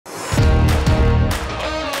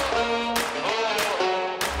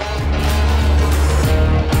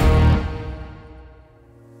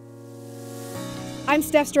I'm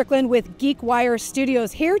Steph Strickland with GeekWire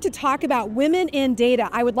Studios, here to talk about women in data.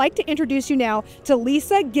 I would like to introduce you now to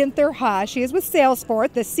Lisa Ginther-Ha. She is with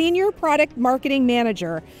Salesforce, the Senior Product Marketing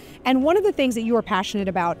Manager. And one of the things that you are passionate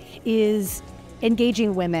about is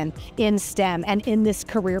engaging women in STEM and in this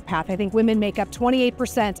career path. I think women make up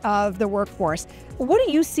 28% of the workforce. What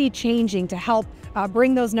do you see changing to help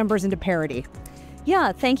bring those numbers into parity?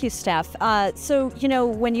 Yeah, thank you, Steph. So,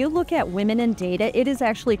 when you look at women in data, it is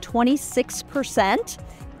actually 26%.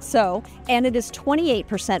 And it is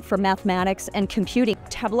 28% for mathematics and computing.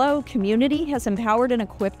 Tableau community has empowered and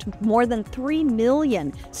equipped more than 3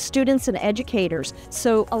 million students and educators.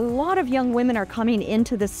 So a lot of young women are coming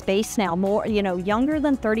into this space now, more, younger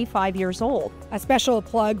than 35 years old. A special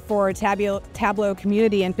plug for Tableau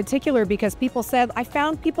community in particular, because people said, I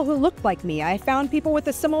found people who looked like me. I found people with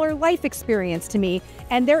a similar life experience to me,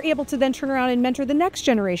 and they're able to then turn around and mentor the next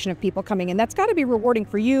generation of people coming in. That's got to be rewarding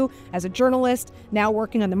for you as a journalist, now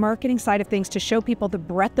working on the marketing side of things, to show people the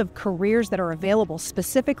breadth of careers that are available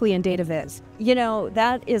specifically in data viz.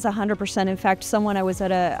 That is 100%. In fact, I was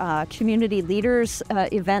at a community leaders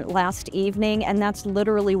event last evening, and that's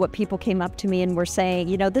literally what people came up to me and were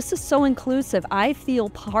saying, this is so inclusive. I feel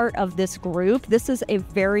part of this group. This is a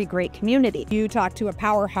very great community. You talked to a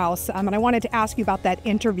powerhouse, and I wanted to ask you about that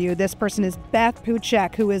interview. This person is Beth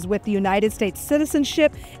Puchek, who is with the United States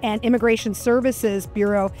Citizenship and Immigration Services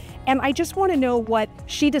Bureau. And I just want to know what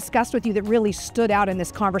she discussed with you that really stood out in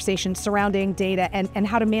this conversation surrounding data and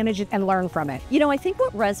how to manage it and learn from it. I think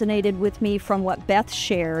what resonated with me from what Beth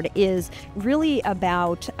shared is really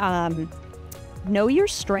about know your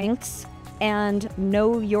strengths and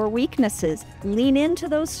know your weaknesses. Lean into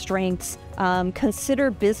those strengths,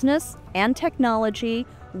 consider business and technology.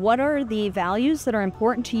 What are the values that are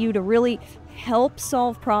important to you to really help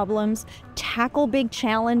solve problems, tackle big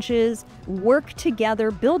challenges, work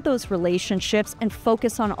together, build those relationships, and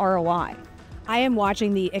focus on ROI. I am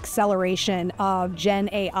watching the acceleration of Gen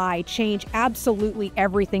AI change absolutely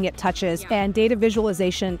everything it touches, and data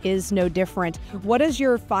visualization is no different. What does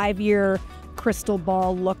your 5-year crystal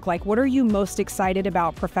ball look like? What are you most excited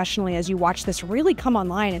about professionally as you watch this really come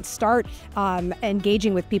online and start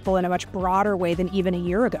engaging with people in a much broader way than even a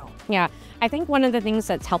year ago? Yeah, I think one of the things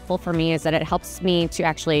that's helpful for me is that it helps me to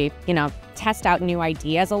actually, test out new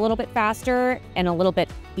ideas a little bit faster and a little bit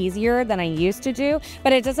easier than I used to do,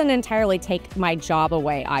 but it doesn't entirely take my job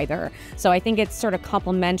away either. So I think it's sort of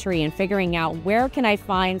complementary in figuring out where can I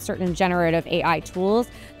find certain generative AI tools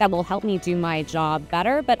that will help me do my job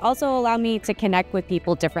better, but also allow me to connect with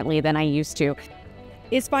people differently than I used to.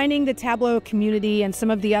 Is finding the Tableau community and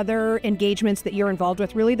some of the other engagements that you're involved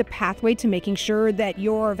with really the pathway to making sure that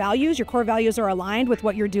your values, your core values, are aligned with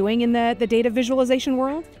what you're doing in the data visualization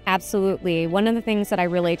world? Absolutely. One of the things that I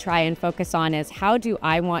really try and focus on is how do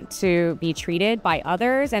I want to be treated by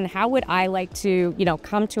others, and how would I like to,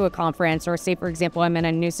 come to a conference, or say, for example, I'm in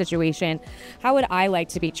a new situation, how would I like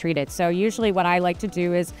to be treated? So usually what I like to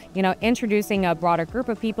do is, introducing a broader group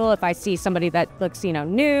of people. If I see somebody that looks,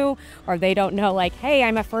 new, or they don't know, like, hey,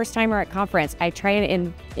 I'm a first timer at conference, I try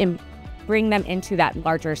and bring them into that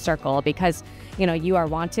larger circle, because you are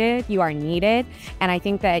wanted, you are needed, and I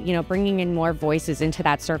think that bringing in more voices into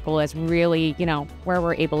that circle is really where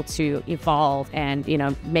we're able to evolve and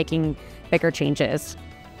making bigger changes.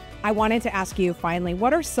 I wanted to ask you finally,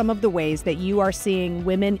 what are some of the ways that you are seeing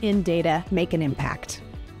women in data make an impact?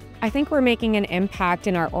 I think we're making an impact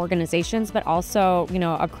in our organizations, but also,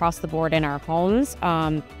 across the board in our homes.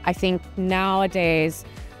 I think nowadays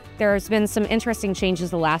there's been some interesting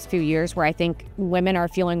changes the last few years where I think women are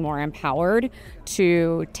feeling more empowered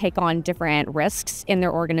to take on different risks in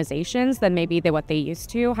their organizations than maybe what they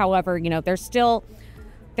used to. However, there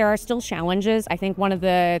are still challenges. I think one of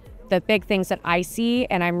the big things that I see,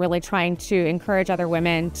 and I'm really trying to encourage other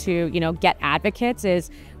women to, get advocates,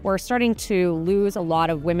 is we're starting to lose a lot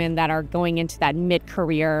of women that are going into that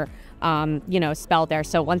mid-career, spell there.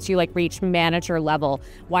 So once you reach manager level,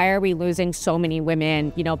 why are we losing so many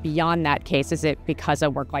women, beyond that case? Is it because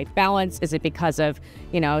of work-life balance? Is it because of,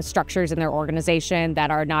 structures in their organization that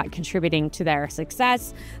are not contributing to their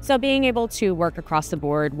success? So being able to work across the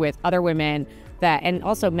board with other women and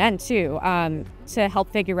also men too, to help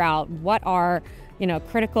figure out what are,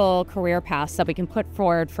 critical career paths that we can put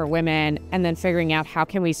forward for women, and then figuring out how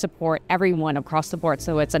can we support everyone across the board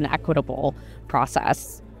so it's an equitable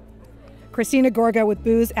process. Christina Gorga with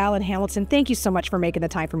Booz Allen Hamilton, thank you so much for making the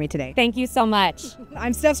time for me today. Thank you so much.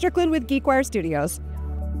 I'm Steph Strickland with GeekWire Studios.